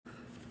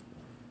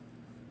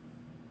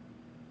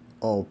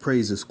All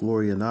praises,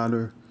 glory, and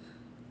honor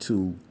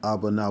to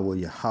Abba Nawa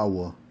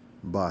Yahweh,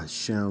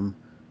 Ba'Shem,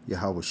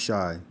 Yahweh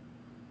Shai.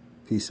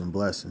 Peace and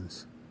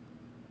blessings.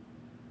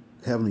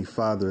 Heavenly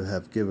Father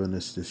have given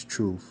us this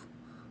truth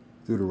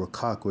through the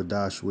Rakak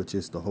Wadash, which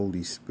is the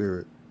Holy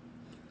Spirit.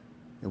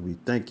 And we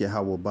thank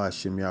Yahweh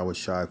Ba'Shem, Yahweh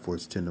Shai for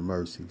its tender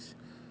mercies.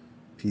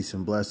 Peace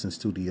and blessings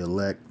to the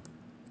elect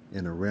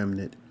and a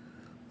remnant,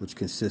 which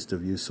consists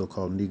of you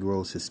so-called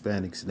Negroes,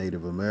 Hispanics,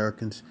 Native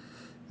Americans,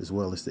 as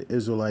well as the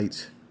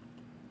Israelites,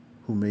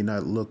 who may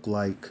not look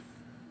like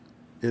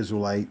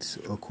Israelites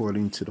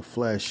according to the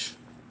flesh,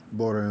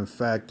 but are in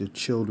fact the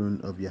children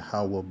of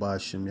Yahweh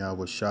Ba'Shem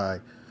Yahweh Shai,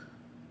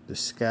 the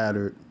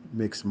scattered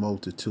mixed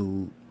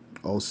multitude,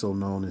 also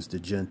known as the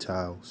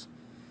Gentiles.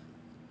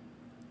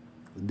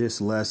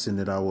 This lesson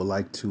that I would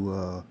like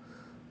to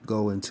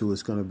go into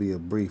is going to be a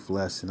brief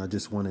lesson. I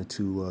just wanted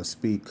to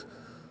speak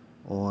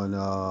on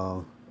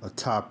a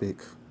topic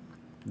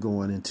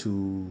going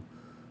into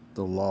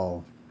the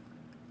law.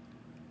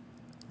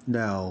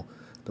 Now,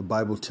 the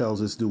Bible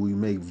tells us, do we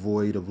make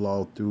void of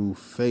law through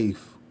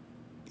faith?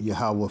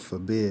 Yahweh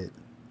forbid.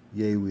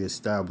 Yea, we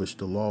establish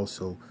the law.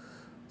 So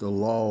the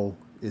law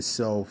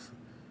itself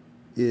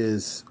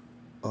is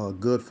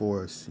good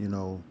for us. You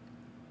know,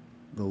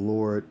 the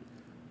Lord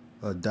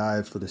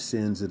died for the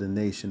sins of the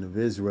nation of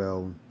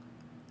Israel,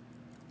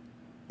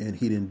 and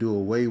he didn't do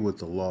away with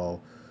the law,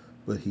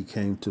 but he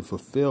came to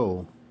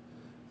fulfill.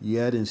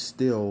 Yet and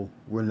still,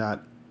 we're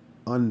not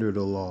under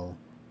the law.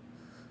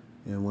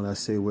 And when I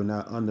say we're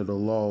not under the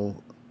law,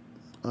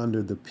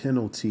 under the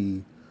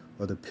penalty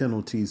or the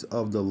penalties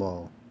of the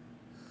law.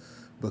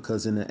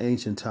 Because in the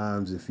ancient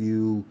times, if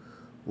you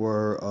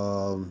were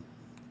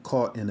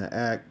caught in the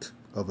act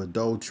of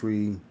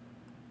adultery,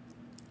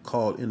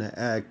 caught in the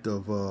act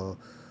of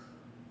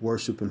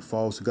worshiping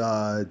false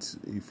gods,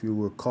 if you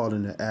were caught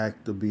in the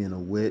act of being a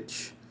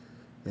witch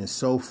and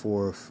so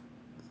forth,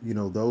 you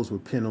know, those were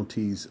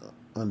penalties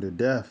under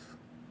death.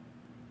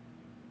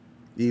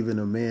 Even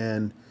a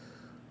man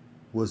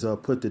was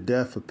put to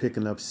death for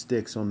picking up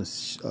sticks on the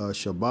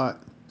Shabbat.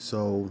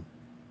 So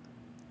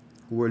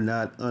we're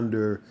not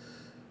under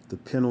the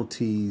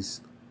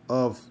penalties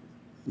of,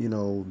 you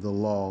know, the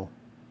law,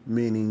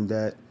 meaning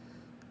that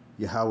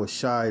Yahweh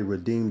Shai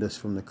redeemed us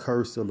from the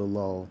curse of the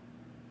law.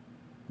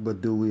 But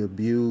do we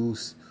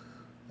abuse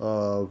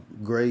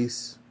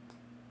grace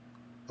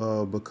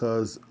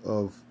because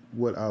of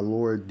what our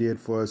Lord did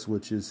for us,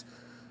 which is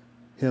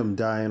him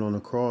dying on the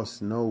cross?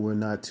 No, we're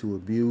not to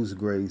abuse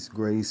grace.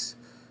 Grace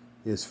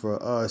is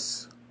for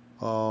us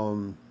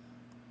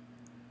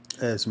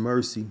as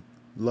mercy,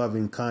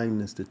 loving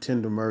kindness, the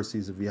tender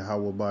mercies of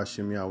Yahweh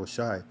Ba'Shem Yahweh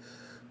Shai,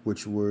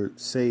 which were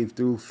saved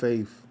through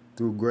faith,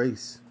 through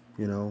grace.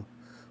 You know,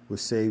 we're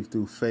saved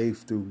through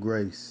faith, through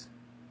grace,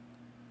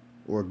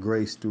 or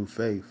grace through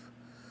faith.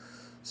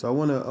 So I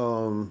want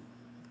to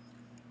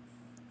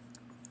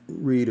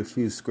read a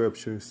few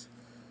scriptures.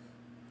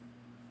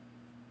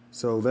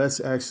 So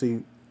let's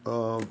actually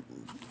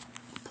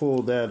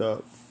pull that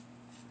up.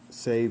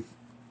 Saved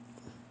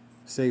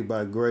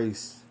by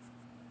grace.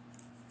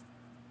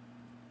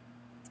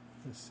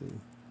 Let's see.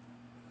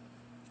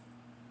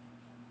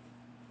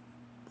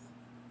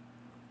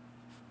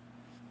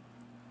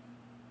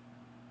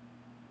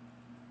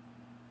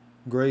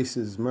 Grace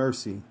is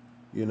mercy,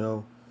 you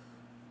know,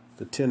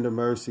 the tender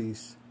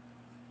mercies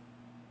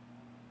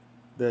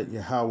that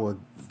Yahweh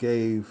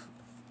gave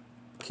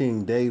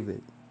King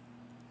David.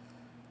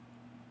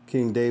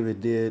 King David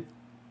did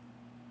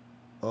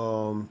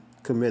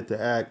commit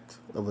the act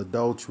of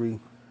adultery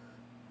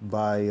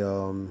by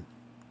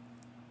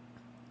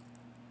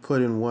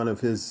putting one of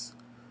his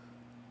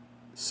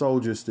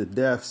soldiers to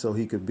death so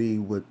he could be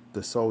with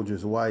the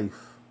soldier's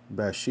wife,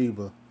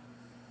 Bathsheba.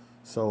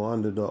 So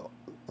under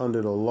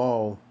the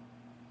law,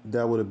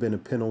 that would have been a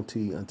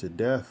penalty unto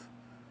death.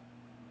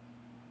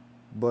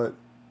 But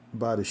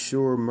by the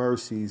sure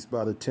mercies,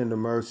 by the tender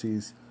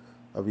mercies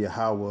of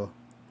Yahweh,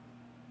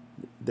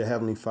 the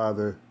Heavenly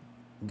Father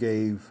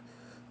gave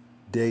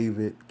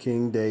David,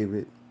 King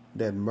David,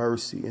 that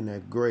mercy and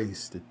that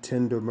grace, the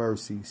tender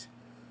mercies.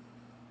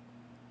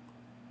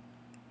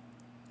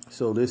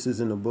 So this is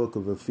in the book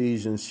of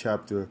Ephesians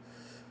chapter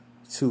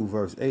 2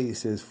 verse 8. It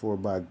says, for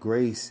by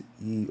grace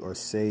ye are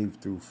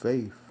saved through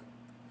faith.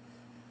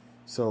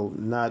 So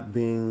not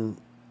being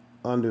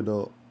under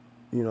the,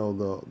 you know,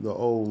 the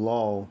old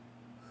law,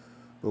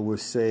 but we're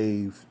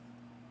saved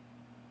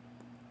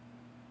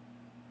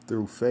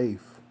through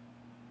faith,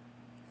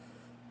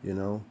 you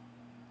know,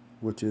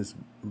 which is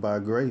by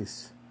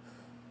grace.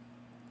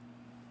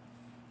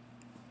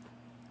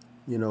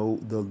 You know,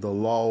 the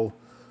law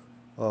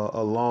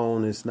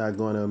alone is not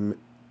going to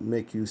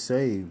make you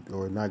saved,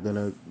 or not going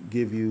to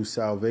give you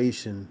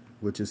salvation,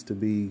 which is to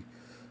be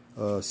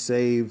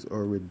saved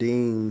or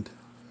redeemed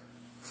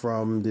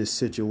from this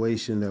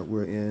situation that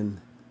we're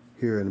in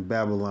here in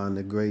Babylon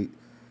the Great,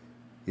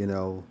 you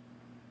know,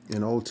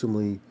 and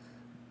ultimately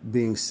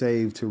being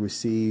saved to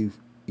receive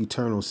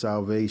eternal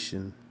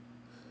salvation,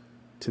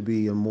 to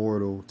be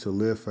immortal, to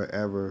live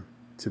forever,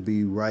 to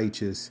be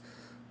righteous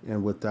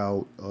and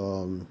without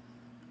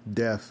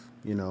death,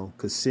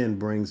 because sin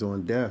brings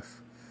on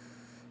death.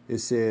 It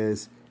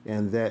says,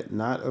 and that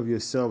not of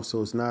yourself,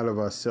 so it's not of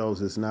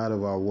ourselves, it's not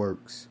of our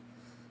works.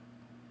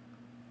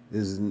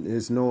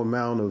 There's no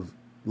amount of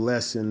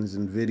lessons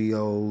and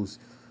videos,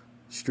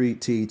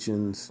 street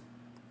teachings,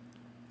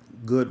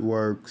 good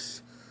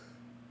works,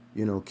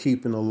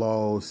 keeping the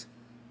laws,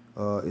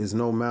 is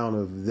no amount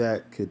of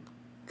that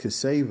could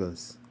save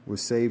us. We're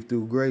saved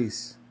through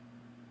grace.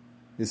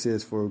 It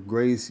says, for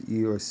grace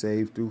ye are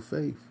saved through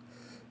faith.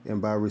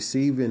 And by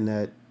receiving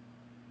that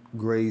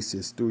grace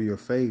is through your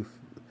faith,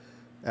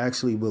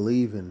 actually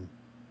believing,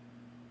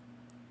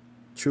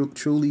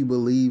 truly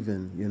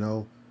believing,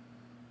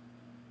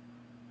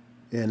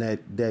 and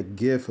that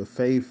gift of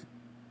faith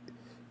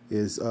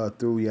is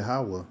through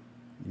Yahweh.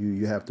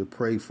 You have to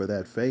pray for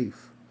that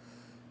faith.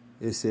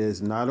 It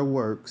says, not a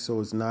work,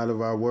 so it's not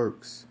of our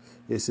works.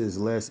 It says,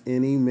 lest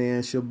any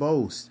man should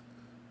boast,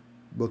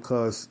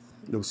 because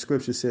the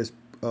scripture says,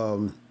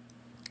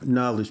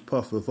 knowledge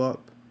puffeth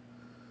up.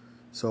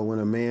 So when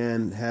a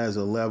man has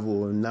a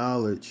level of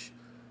knowledge,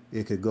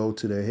 it could go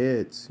to their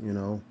heads,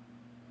 and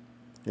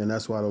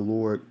that's why the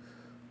Lord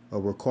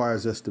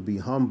requires us to be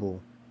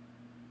humble,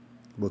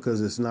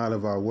 because it's not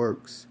of our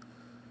works,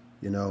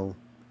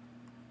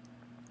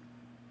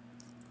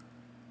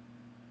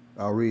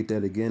 I'll read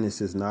that again. It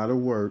says, not of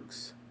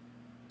works.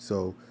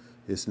 So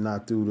it's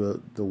not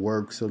through the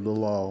works of the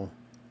law.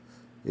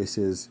 It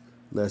says,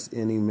 lest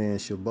any man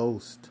should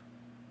boast.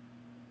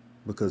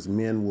 Because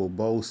men will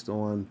boast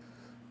on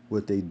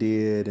what they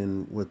did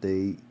and what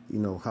they,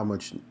 how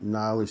much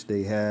knowledge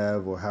they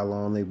have or how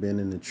long they've been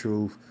in the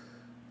truth.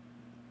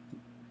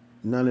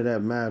 None of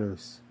that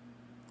matters.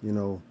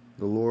 The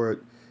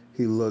Lord,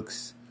 He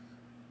looks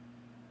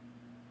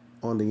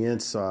on the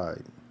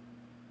inside.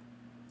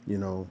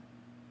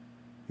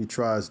 He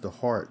tries the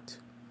heart,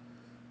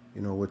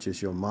 which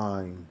is your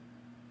mind.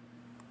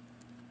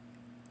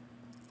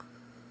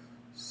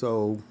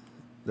 So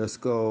let's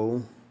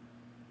go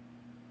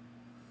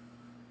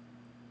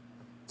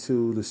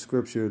to the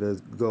scripture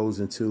that goes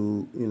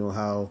into,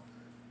 how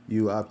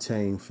you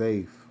obtain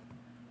faith.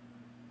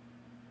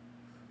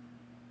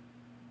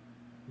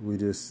 We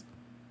just,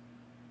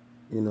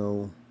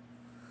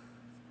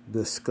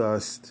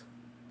 discussed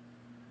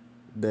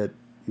that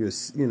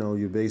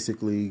you're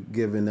basically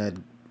given that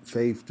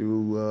faith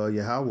through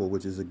Yahweh,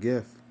 which is a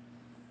gift.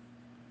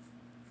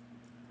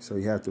 So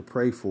you have to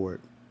pray for it.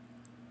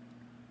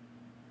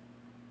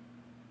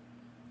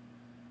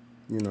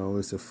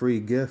 It's a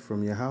free gift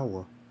from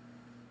Yahweh.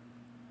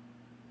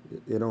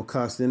 It don't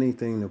cost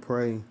anything to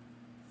pray.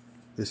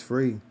 It's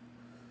free.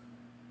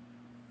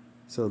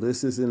 So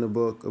this is in the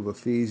book of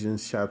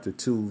Ephesians chapter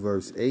 2,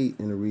 verse 8,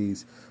 and it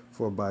reads,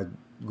 For by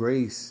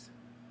grace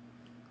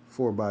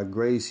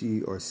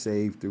ye are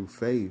saved through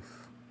faith.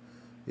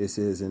 It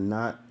says, and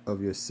not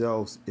of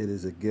yourselves, it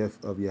is a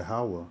gift of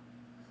Yahweh.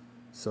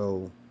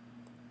 So,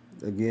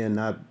 again,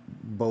 not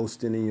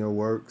boasting in your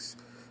works,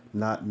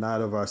 not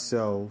of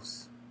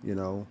ourselves,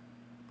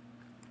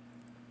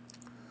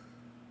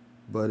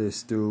 but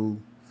it's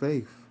through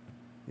faith,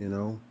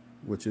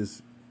 which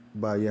is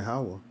by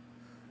Yahweh,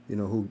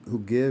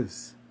 who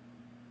gives.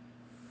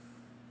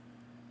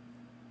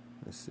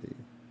 Let's see.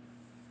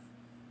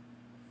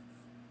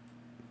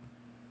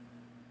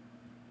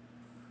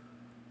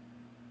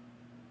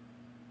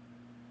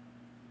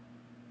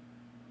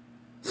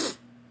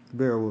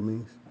 Bear with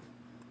me.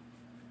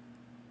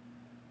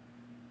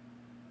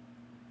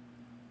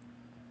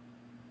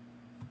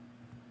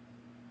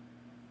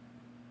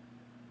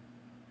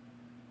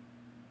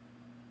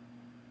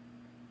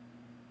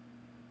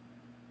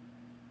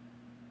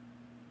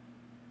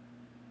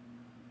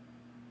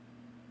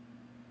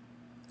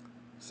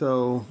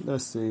 So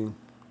let's see.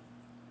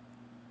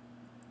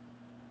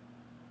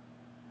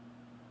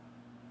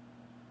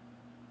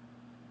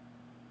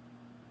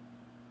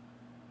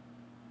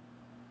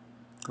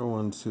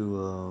 Going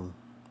to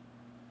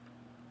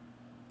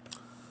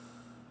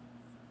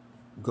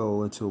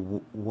go into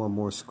one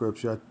more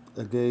scripture.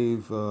 I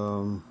gave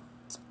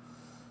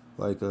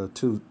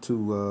two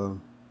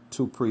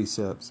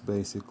precepts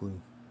basically.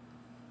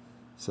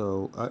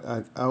 So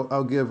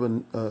I'll give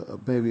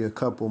maybe a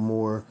couple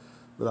more,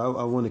 but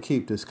I want to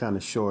keep this kind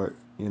of short.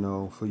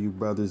 For you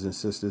brothers and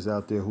sisters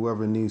out there,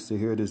 whoever needs to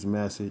hear this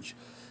message,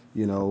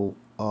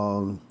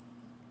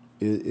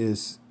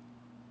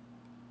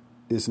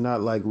 it's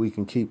not like we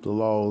can keep the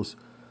laws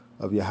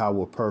of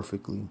Yahweh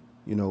perfectly.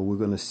 We're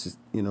gonna sin.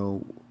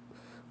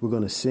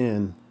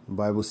 The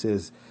Bible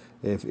says,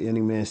 if any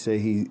man say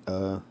he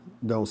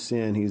don't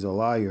sin, he's a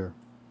liar.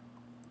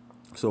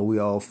 So we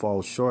all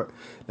fall short.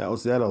 Now,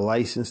 is that a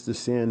license to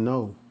sin?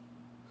 No,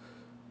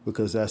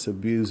 because that's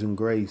abusing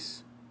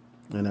grace,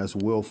 and that's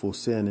willful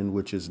sin, in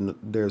which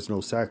there's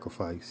no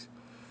sacrifice.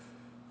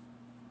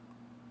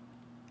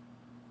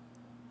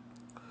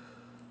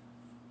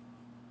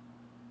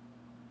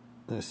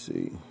 Let's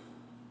see.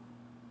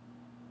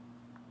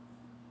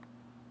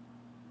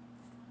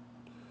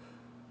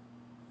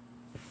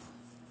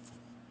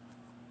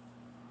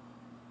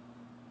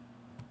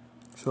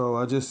 So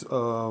I just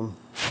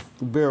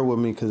bear with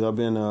me because I've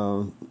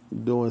been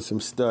doing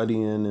some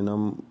studying, and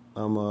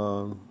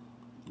I'm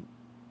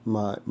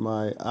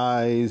my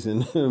eyes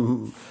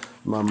and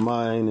my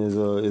mind is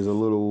a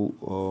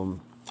little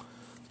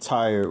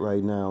tired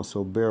right now.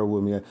 So bear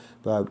with me.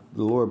 But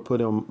the Lord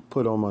put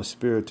on my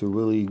spirit to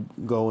really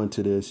go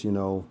into this,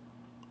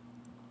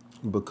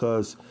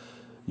 because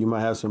you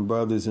might have some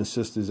brothers and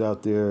sisters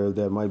out there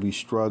that might be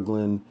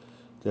struggling,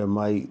 that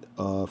might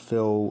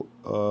feel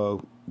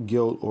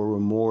guilt or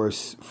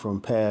remorse from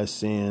past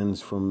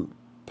sins, from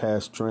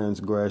past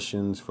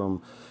transgressions,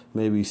 from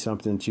maybe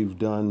something that you've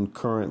done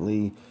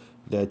currently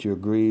that you're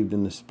grieved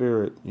in the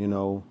spirit,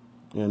 and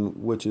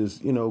which is,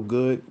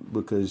 good,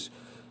 because,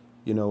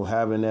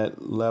 having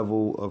that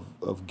level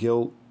of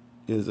guilt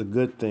is a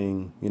good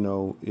thing.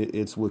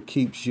 It's what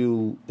keeps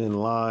you in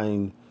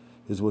line,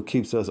 is what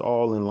keeps us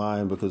all in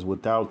line, because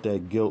without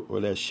that guilt or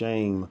that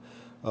shame,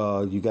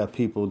 you got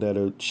people that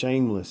are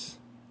shameless,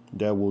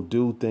 that will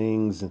do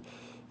things,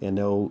 and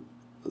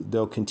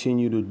they'll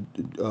continue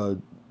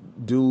to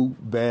do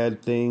bad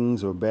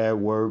things or bad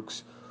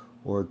works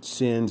or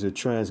sins or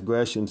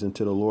transgressions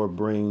until the Lord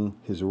bring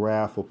his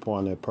wrath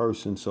upon that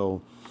person.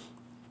 So,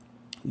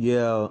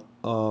 yeah,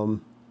 you're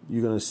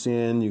going to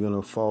sin, you're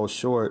going to fall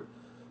short,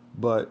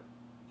 but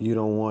you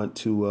don't want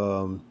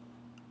to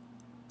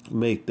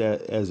make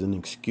that as an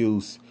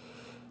excuse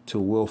to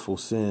willful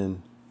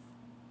sin.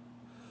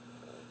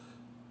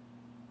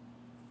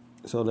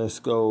 So let's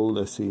go,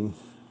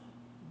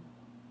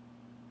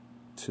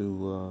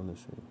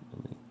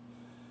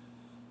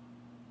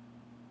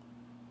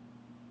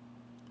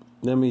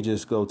 let me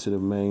just go to the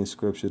main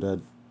scripture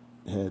that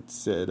I had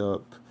set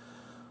up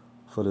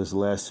for this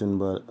lesson,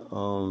 but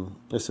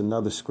it's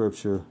another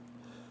scripture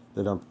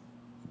that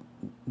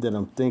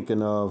I'm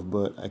thinking of,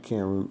 but I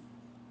can't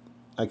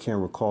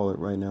recall it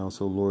right now.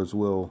 So Lord's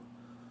will,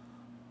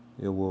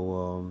 it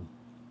will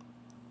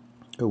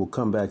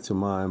come back to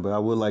mind. But I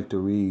would like to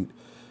read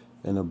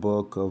in the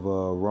book of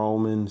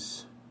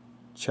Romans,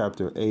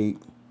 chapter 8,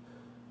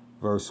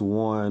 verse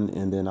 1,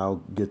 and then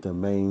I'll get the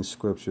main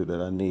scripture that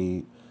I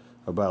need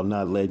about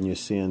not letting your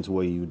sins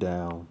weigh you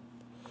down.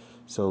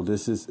 So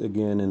this is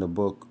again in the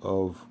book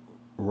of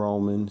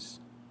Romans,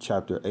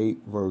 chapter 8,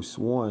 verse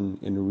 1,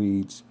 and it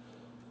reads,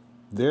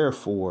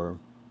 therefore,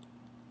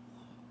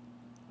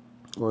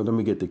 or let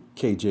me get the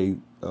KJV,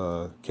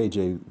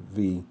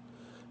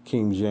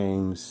 King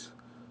James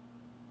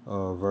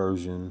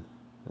version.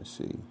 Let's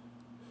see.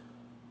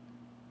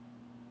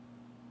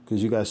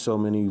 Because you got so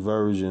many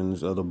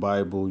versions of the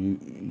Bible,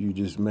 you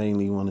just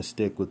mainly want to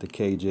stick with the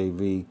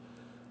KJV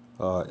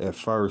at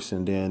first,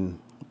 and then,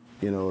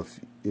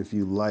 if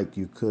you like,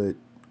 you could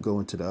go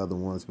into the other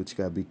ones, but you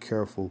got to be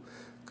careful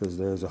because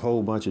there's a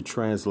whole bunch of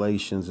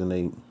translations,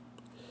 and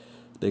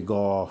they go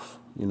off,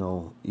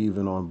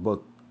 even on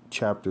book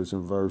chapters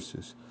and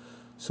verses.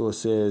 So it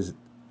says,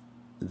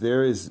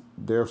 there is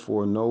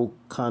therefore no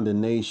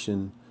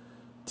condemnation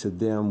to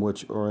them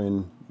which are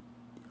in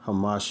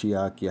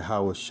Hamashiach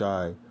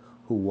Yahushai,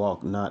 who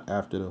walk not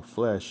after the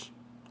flesh,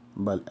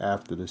 but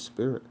after the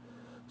spirit.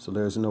 So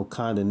there's no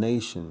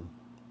condemnation.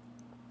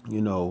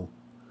 You're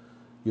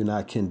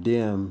not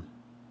condemned.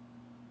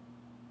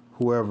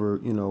 Whoever,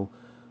 you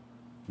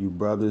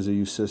brothers or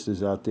you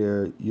sisters out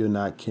there, you're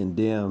not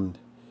condemned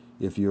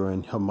if you're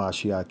in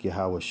Hamashiach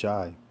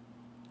Yahushai,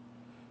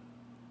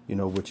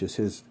 which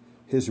is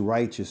his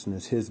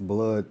righteousness, his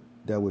blood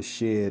that was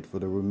shed for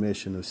the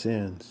remission of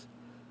sins.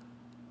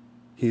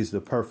 He's the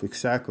perfect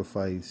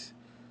sacrifice,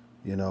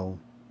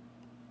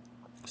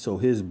 So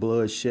his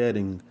blood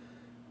shedding,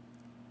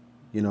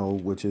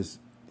 which is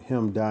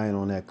him dying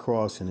on that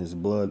cross, and his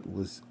blood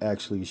was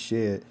actually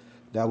shed,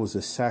 that was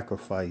a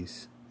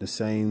sacrifice. The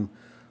same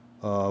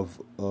of,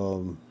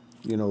 in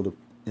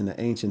the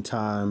ancient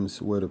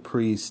times where the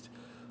priest,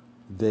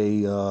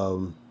 they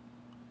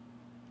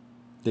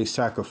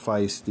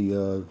sacrificed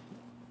the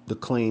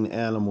clean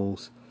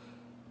animals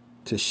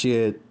to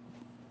shed,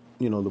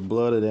 the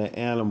blood of that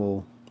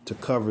animal to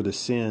cover the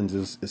sins.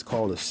 Is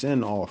called a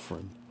sin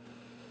offering.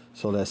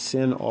 So that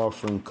sin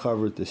offering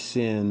covered the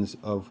sins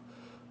of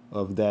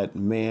that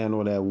man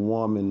or that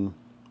woman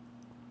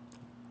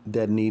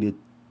that needed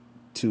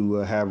to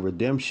have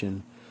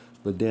redemption.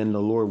 But then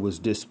the Lord was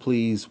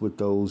displeased with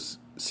those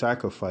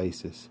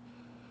sacrifices.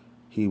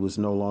 He was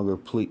no longer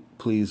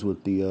pleased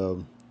with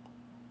the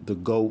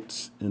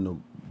goats and the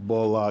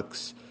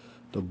bullocks,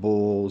 the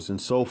bulls,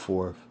 and so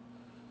forth.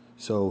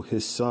 So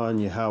his son,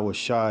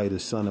 Yahushai, the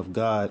Son of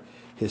God,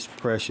 his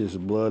precious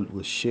blood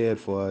was shed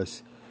for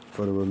us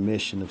for the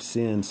remission of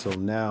sins. So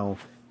now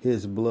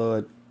his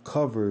blood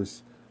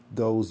covers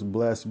those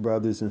blessed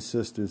brothers and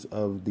sisters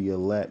of the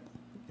elect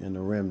and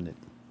the remnant.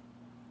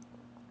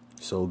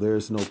 So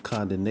there's no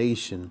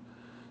condemnation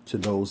to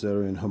those that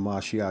are in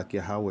Hamashiach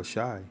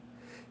Yahushai.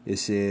 It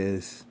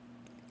says,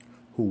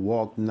 who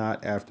walk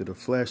not after the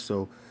flesh.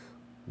 So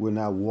we're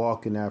not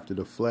walking after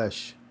the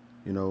flesh.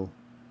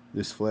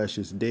 This flesh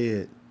is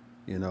dead.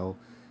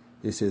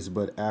 It says,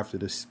 but after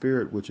the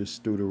spirit, which is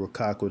through the Ruach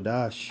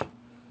HaKodesh,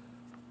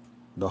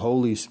 the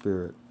Holy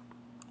Spirit.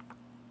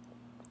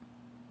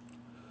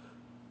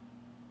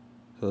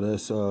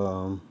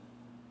 So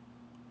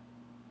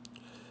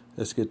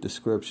let's get the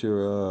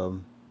scripture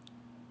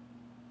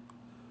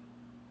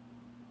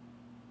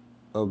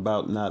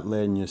about not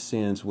letting your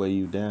sins weigh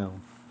you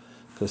down.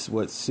 Because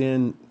what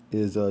sin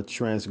is a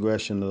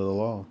transgression of the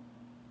law,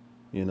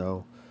 you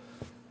know.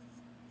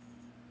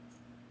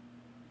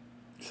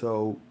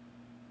 So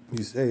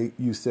you say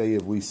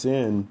if we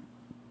sin,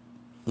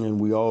 and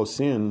we all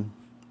sin,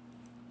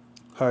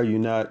 how are you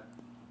not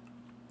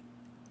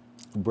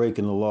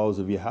breaking the laws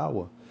of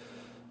Yahweh?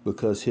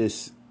 Because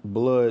his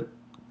blood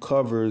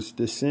covers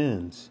the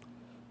sins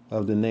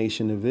of the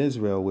nation of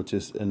Israel, which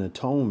is an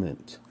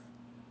atonement.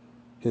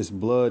 His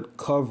blood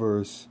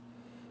covers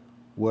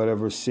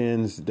whatever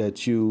sins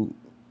that you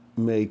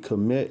may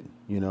commit,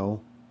 you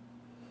know.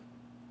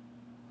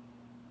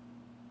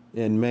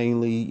 And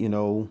mainly, you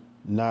know,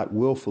 not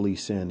willfully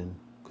sinning,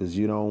 because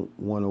you don't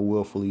want to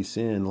willfully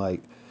sin.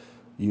 Like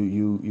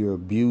you're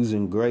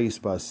abusing grace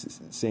by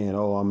saying,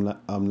 "Oh,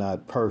 I'm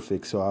not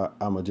perfect, so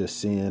I'm gonna just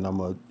sin. I'm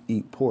gonna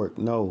eat pork."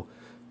 No,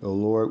 the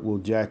Lord will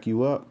jack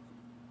you up,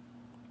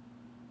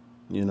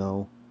 you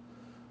know.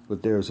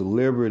 But there's a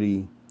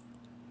liberty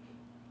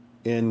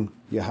in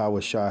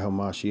Yahweh Shai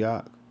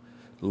HaMashiach.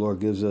 The Lord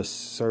gives us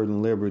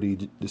certain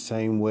liberty, the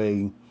same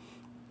way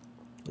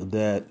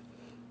that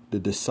the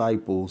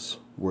disciples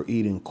were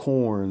eating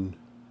corn.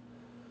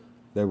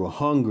 They were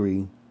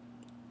hungry,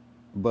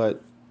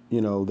 but, you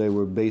know, they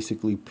were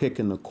basically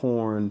picking the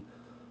corn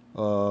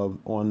on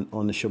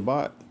the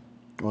Shabbat,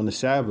 on the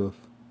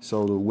Sabbath.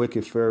 So the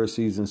wicked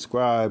Pharisees and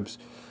scribes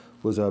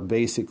was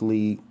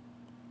basically,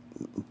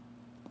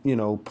 you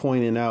know,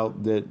 pointing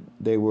out that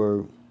they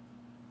were,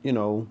 you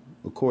know,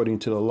 according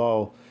to the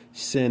law,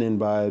 sinning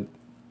by,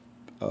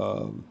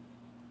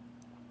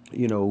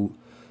 you know,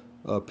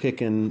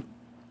 picking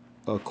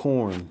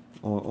corn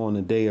on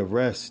the day of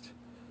rest.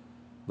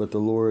 But the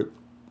Lord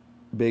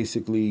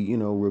basically, you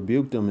know,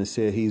 rebuked them and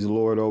said he's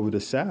Lord over the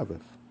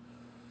Sabbath.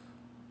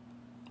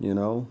 You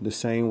know, the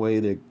same way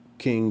that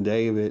King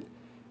David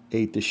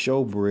ate the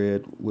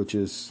showbread, which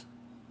is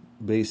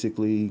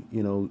basically,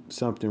 you know,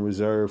 something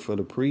reserved for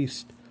the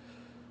priest,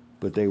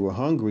 but they were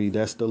hungry.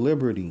 That's the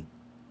liberty.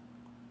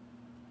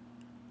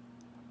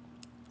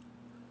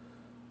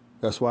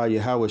 That's why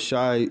Yahweh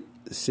Shai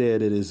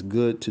said it is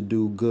good to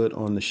do good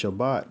on the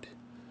Shabbat.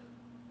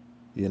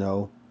 You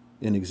know,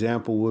 an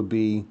example would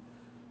be,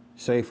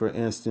 say, for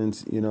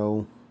instance, you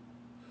know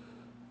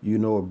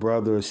a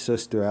brother or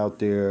sister out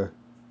there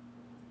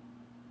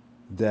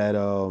that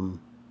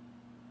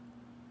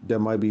that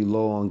might be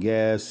low on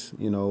gas,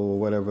 you know, or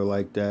whatever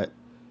like that.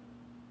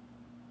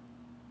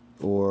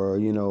 Or,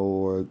 you know,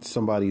 or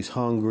somebody's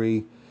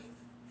hungry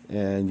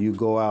and you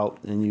go out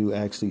and you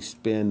actually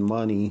spend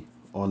money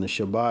on the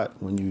Shabbat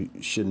when you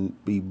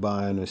shouldn't be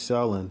buying or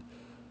selling,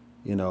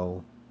 you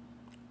know.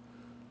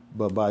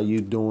 But by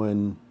you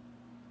doing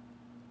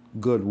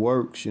good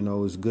works, you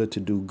know, it's good to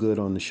do good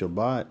on the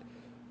Shabbat,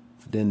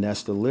 then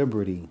that's the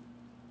liberty,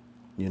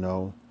 you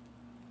know.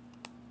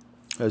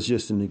 That's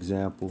just an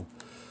example.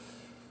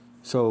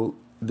 So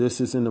this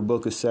is in the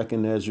book of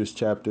 2nd Ezra,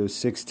 chapter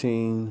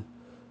 16,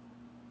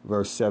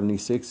 verse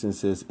 76, and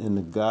says, "In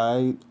the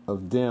guide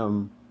of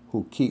them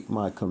who keep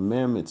my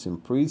commandments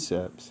and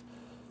precepts,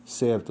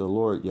 saith the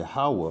Lord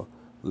Yahweh,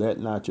 let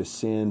not your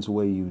sins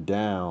weigh you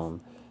down,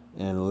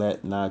 and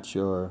let not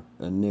your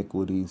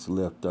iniquities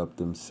lift up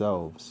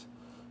themselves."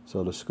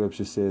 So the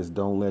scripture says,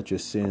 don't let your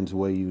sins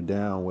weigh you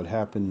down. What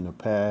happened in the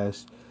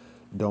past,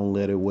 don't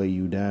let it weigh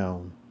you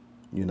down,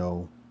 you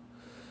know,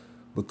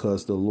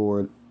 because the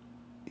Lord,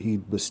 he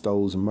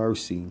bestows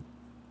mercy.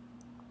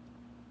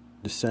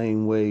 The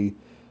same way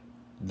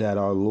that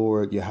our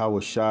Lord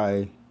Yahweh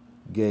Shai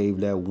gave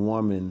that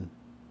woman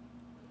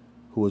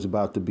who was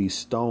about to be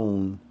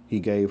stoned, he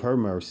gave her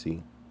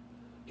mercy.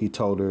 He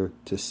told her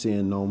to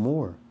sin no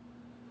more.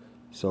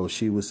 So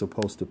she was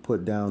supposed to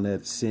put down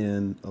that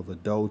sin of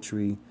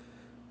adultery,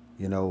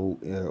 you know,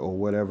 or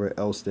whatever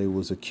else they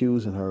was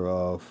accusing her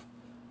of.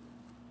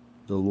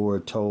 The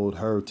Lord told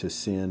her to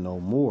sin no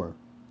more.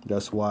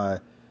 That's why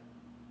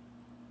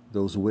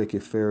those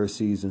wicked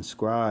Pharisees and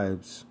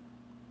scribes,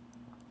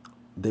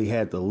 they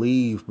had to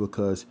leave,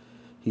 because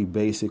he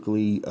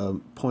basically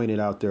pointed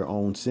out their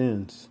own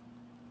sins.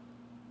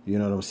 You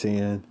know what I'm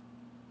saying?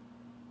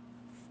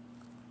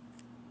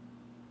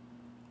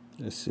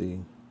 Let's see.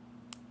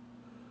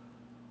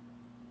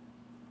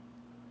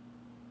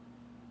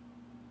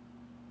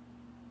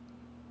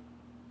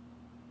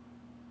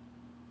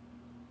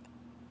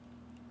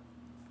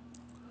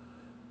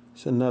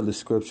 It's another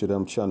scripture that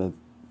I'm trying to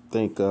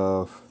think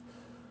of,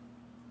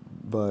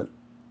 but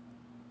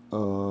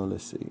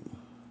let's see.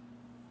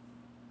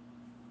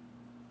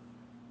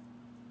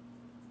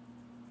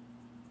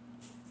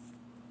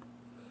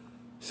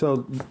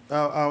 So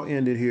I'll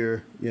end it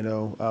here. You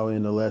know, I'll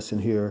end the lesson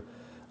here.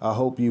 I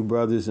hope you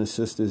brothers and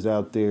sisters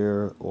out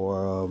there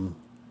are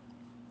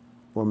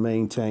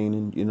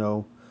maintaining. You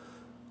know,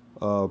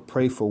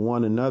 pray for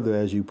one another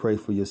as you pray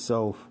for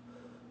yourself.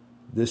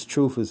 This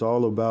truth is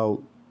all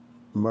about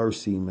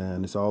mercy,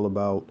 man. It's all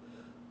about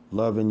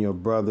loving your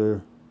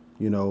brother,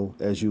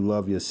 as you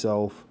love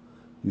yourself.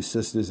 You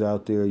sisters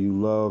out there, you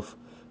love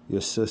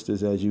your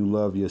sisters as you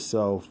love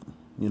yourself.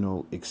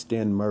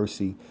 Extend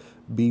mercy.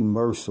 Be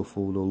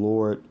merciful. The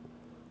Lord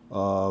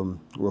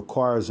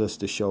requires us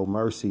to show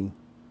mercy.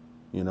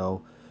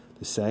 The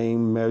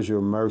same measure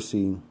of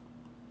mercy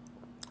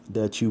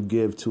that you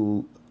give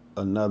to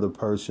another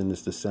person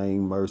is the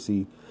same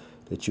mercy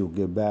that you'll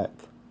give back.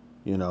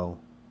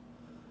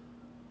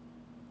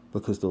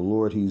 Because the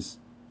Lord, He's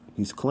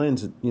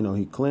cleansed.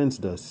 He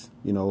cleansed us.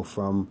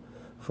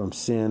 From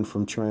sin,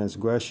 from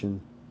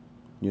transgression.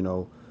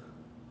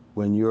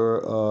 When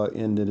you're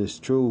into this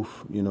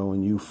truth,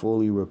 and you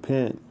fully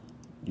repent,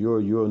 you're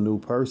a new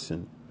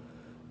person.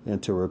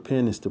 And to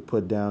repent is to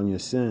put down your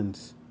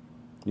sins.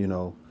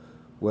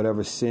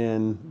 Whatever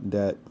sin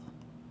that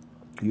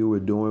you were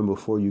doing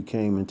before you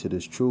came into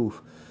this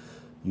truth,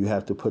 you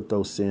have to put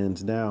those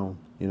sins down.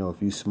 If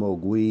you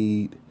smoke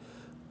weed,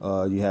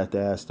 you have to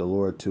ask the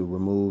Lord to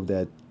remove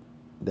that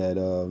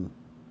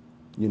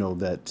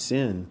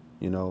sin.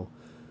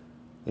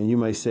 And you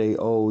may say,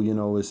 oh,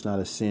 it's not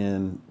a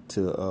sin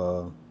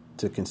to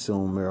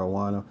consume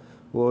marijuana.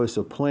 Well, it's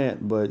a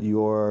plant, but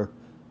you're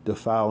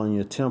defiling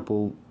your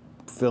temple,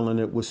 filling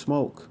it with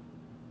smoke.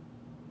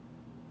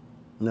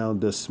 Now,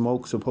 does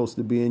smoke supposed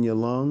to be in your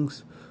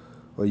lungs?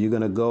 Or are you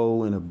going to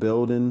go in a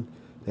building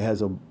that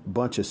has a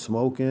bunch of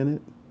smoke in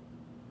it?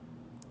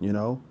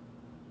 And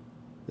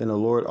the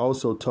Lord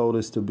also told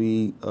us to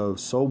be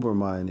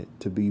sober-minded,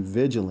 to be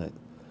vigilant.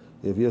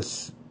 If you're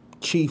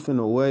chiefing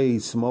away,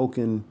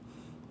 smoking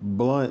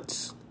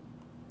blunts,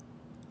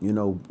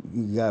 you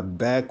got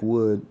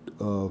backwood,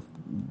 you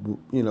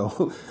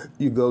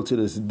go to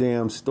this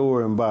damn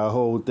store and buy a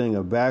whole thing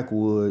of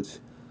backwoods,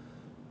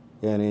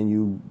 and then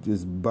you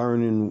just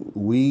burning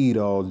weed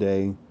all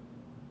day.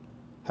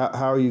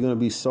 How are you going to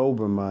be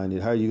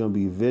sober-minded? How are you going to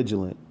be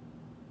vigilant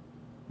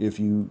if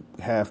you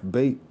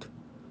half-baked?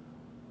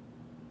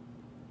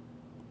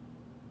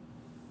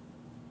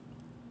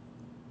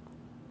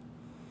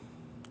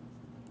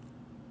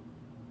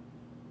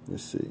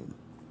 Let's see.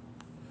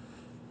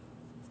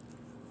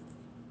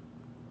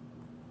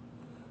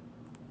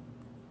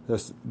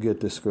 Let's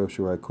get the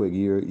scripture right quick.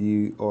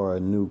 You are a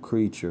new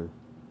creature.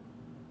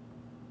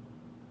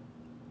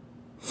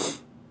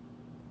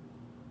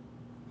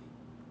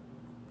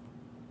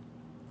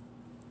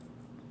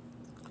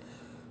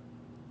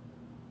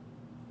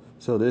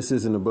 So this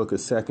is in the book of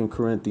 2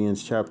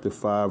 Corinthians chapter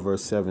 5,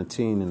 verse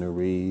 17, and it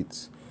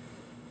reads,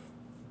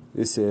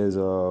 it says,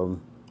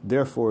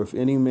 therefore, if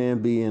any man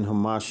be in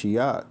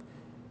Hamashiach,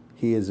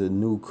 he is a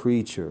new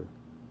creature.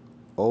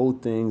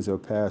 Old things are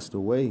passed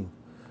away.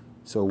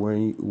 So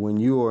when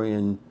you are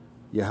in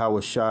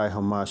Yahweh Shai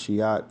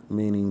Hamashiach,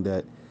 meaning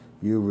that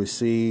you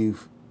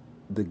receive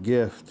the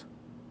gift,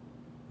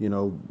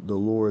 the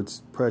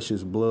Lord's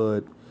precious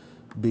blood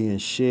being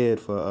shed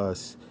for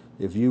us.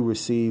 If you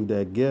receive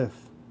that gift,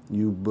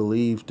 you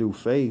believe through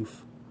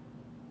faith.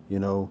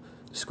 The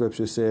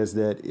scripture says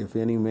that if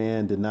any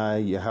man deny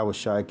Yahweh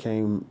Shai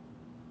came,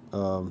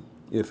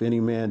 if any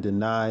man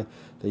deny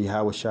that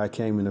Yahweh Shai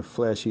came in the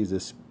flesh,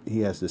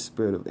 he has the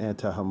spirit of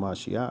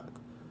anti-Hamashiach.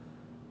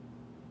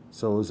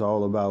 So it's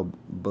all about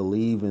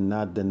believing,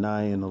 not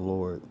denying the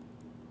Lord.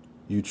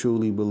 You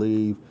truly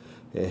believe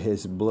that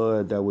His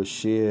blood that was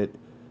shed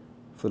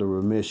for the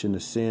remission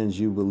of sins,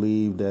 you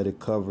believe that it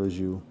covers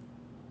you.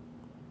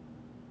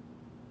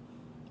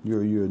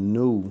 You're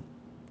new.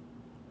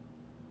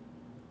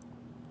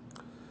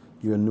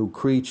 You're a new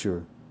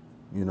creature.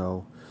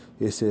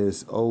 It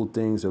says, old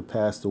things are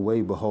passed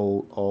away.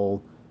 Behold,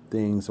 all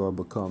things are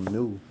become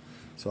new.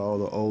 So all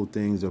the old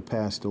things are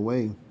passed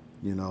away,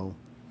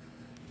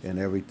 and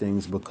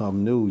everything's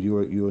become new.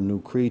 You're a new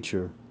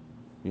creature.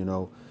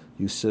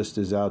 You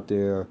sisters out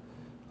there,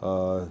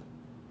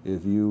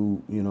 if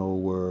you,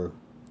 were,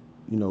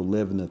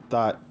 living a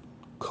thought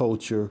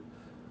culture,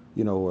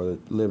 or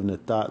living a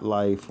thought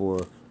life,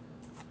 or,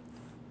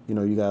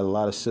 you got a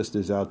lot of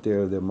sisters out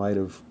there that might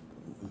have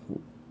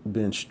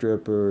been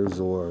strippers,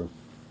 or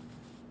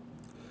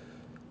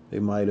they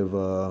might have,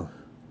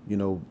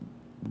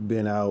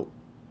 been out,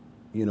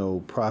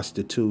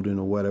 prostituting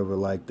or whatever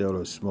like that,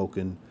 or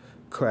smoking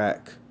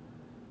crack,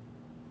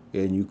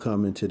 and you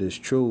come into this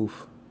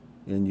truth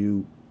and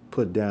you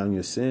put down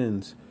your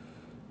sins,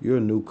 you're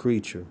a new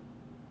creature.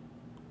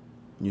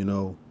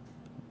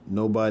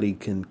 Nobody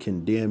can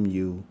condemn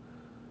you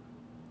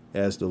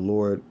as the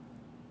Lord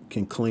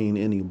can clean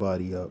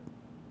anybody up.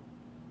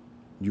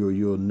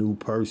 You're a new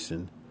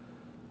person.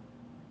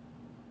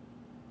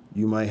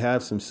 You might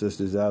have some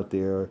sisters out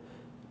there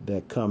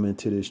that come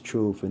into this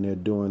truth and they're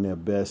doing their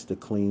best to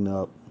clean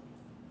up.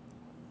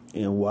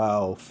 And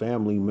while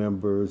family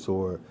members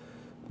or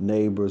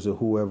neighbors or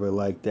whoever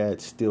like that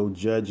still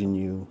judging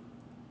you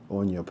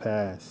on your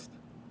past,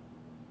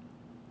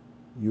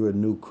 you're a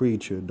new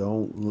creature.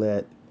 Don't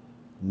let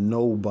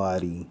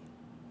nobody,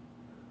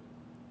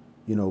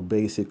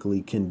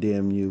 basically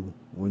condemn you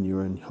when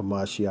you're in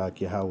Hamashiach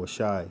Yahweh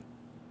Shai.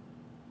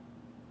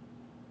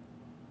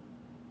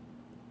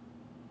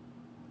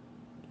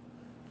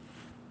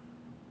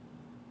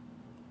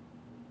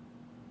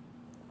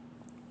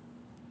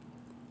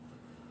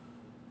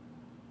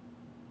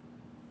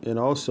 And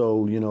also,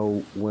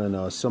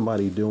 when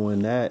somebody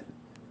doing that,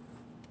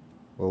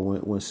 or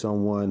when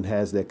someone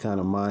has that kind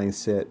of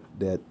mindset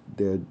that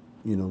they're,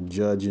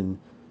 judging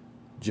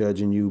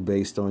you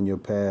based on your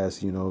past,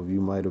 if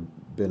you might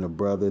have been a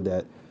brother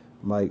that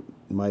might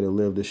have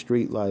lived a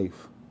street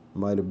life,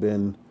 might have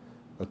been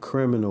a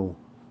criminal,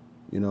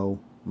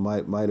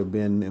 might have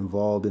been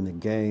involved in the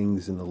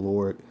gangs, and the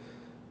Lord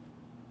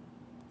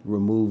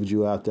removed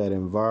you out that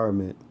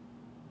environment,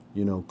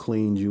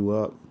 cleaned you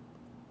up,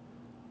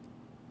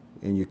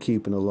 and you're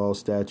keeping the law,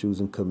 statutes,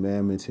 and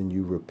commandments, and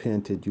you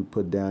repented, you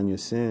put down your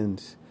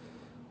sins.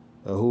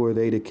 Who are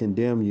they to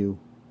condemn you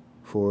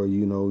for,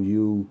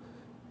 you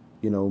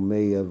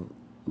may have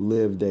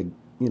lived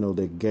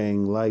that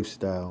gang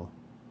lifestyle,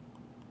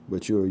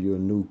 but you're a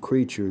new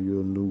creature,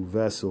 you're a new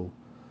vessel.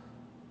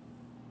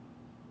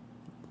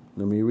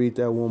 Let me read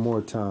that one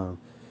more time.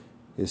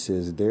 It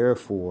says,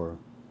 therefore,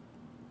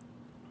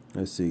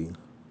 let's see,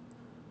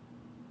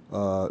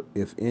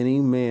 if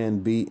any man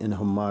be in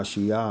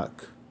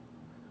Hamashiach,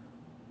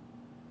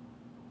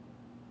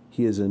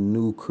 he is a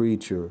new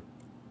creature.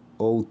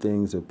 Old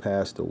things are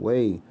passed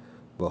away.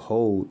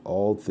 Behold,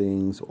 all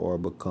things are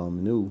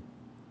become new.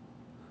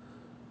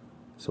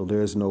 So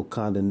there's no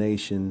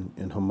condemnation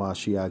in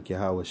Hamashiach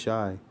Yahweh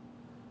Shai.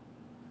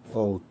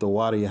 Oh,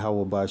 Thawada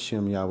Yahweh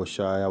Bashem Yahweh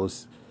Shai. I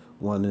was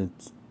wanting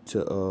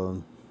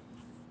to,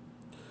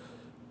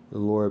 the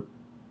Lord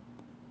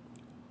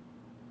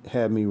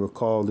had me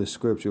recall this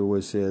scripture where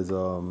it says,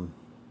 who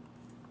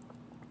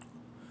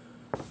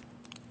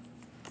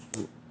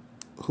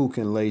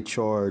can lay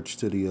charge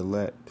to the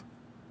elect?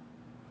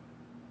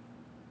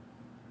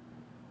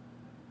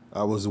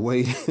 I was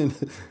waiting.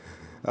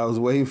 I was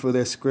waiting for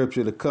that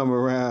scripture to come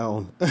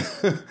around.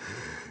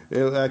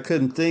 I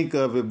couldn't think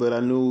of it, but I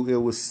knew it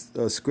was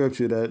a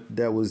scripture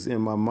that was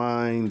in my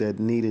mind that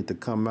needed to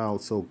come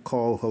out. So,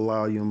 call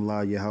halal yum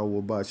la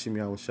Yahweh Bashim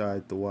Yahweh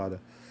Shai Thawada.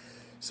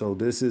 So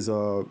this is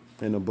in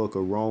the book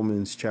of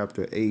Romans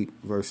chapter 8,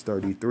 verse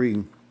 33.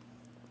 And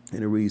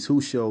it reads,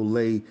 who shall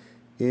lay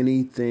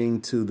anything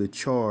to the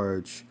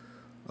charge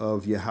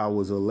of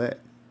Yahweh's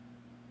elect?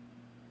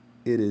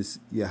 It is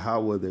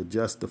Yahweh that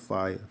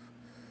justifieth.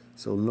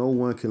 So no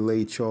one can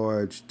lay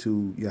charge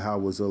to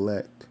Yahweh's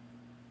elect.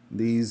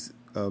 These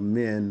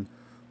men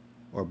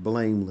are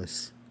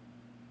blameless.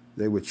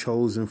 They were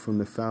chosen from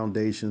the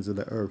foundations of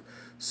the earth.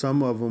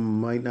 Some of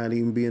them might not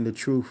even be in the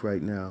truth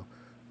right now,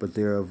 but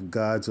they're of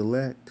God's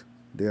elect.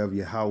 They're of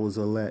Yahweh's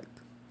elect.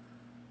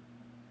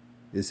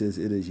 It says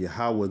it is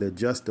Yahweh that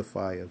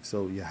justifieth.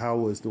 So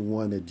Yahweh is the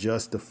one that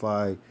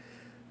justified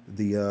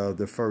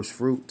the first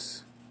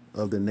fruits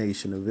of the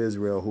nation of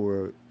Israel,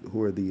 who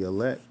are the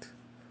elect.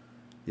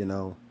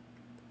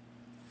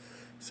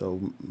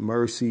 So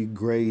mercy,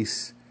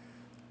 grace,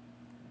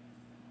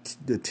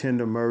 the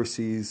tender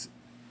mercies,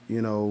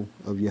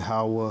 of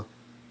Yahweh,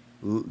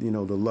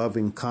 the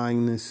loving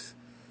kindness,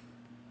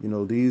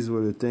 these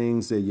were the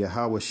things that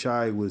Yahweh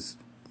Shai was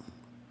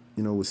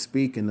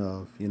speaking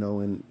of,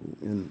 and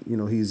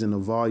he's in the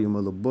volume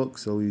of the book,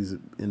 so he's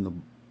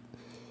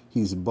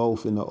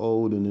both in the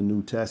Old and the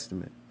New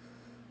Testament,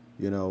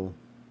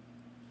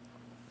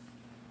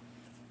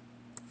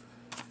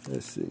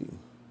 Let's see. I'm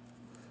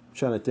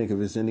trying to think if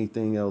there's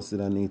anything else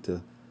that I need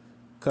to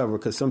cover,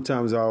 because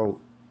sometimes I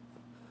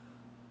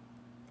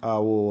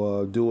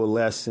will do a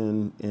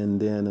lesson, and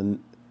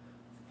then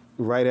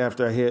right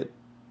after I hit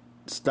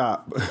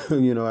stop,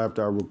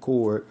 after I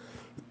record,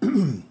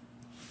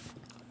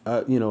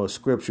 a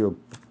scripture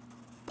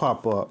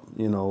pop up,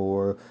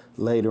 or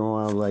later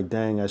on, I'm like,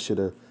 dang, I should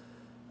have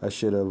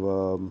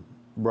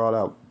brought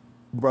out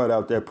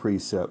that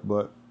precept.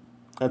 But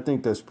I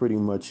think that's pretty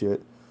much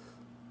it.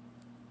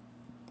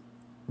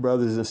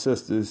 Brothers and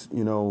sisters,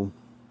 there's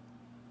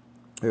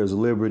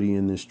liberty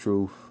in this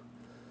truth,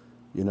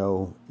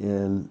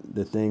 and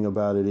the thing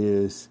about it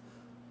is,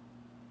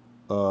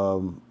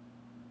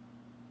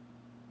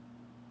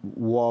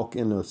 walk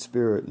in the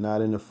spirit, not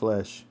in the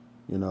flesh,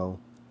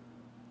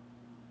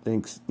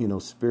 think,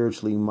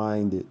 spiritually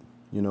minded,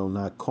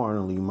 not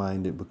carnally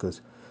minded,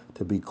 because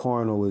to be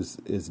carnal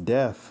is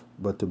death,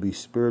 but to be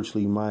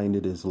spiritually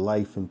minded is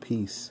life and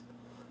peace.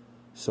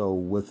 So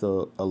with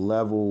a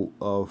level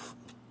of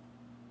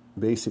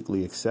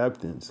basically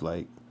acceptance,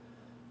 like,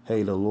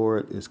 hey, the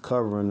Lord is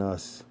covering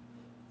us,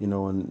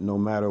 and no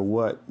matter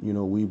what,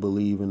 we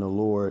believe in the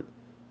Lord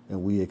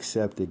and we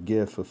accept the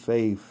gift of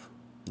faith,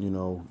 and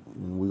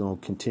we're going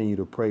to continue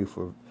to pray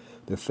for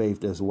the faith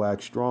that's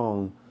waxed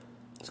strong.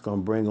 It's going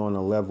to bring on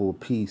a level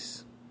of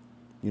peace,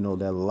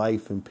 that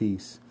life and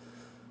peace.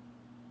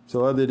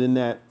 So other than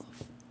that,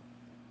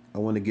 I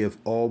want to give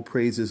all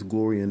praises,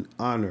 glory, and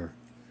honor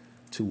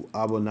to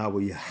Abba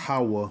Nawa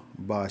Yahweh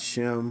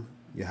Ba'Shem,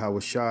 Yahweh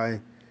Shai,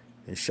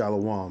 and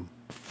Shalom.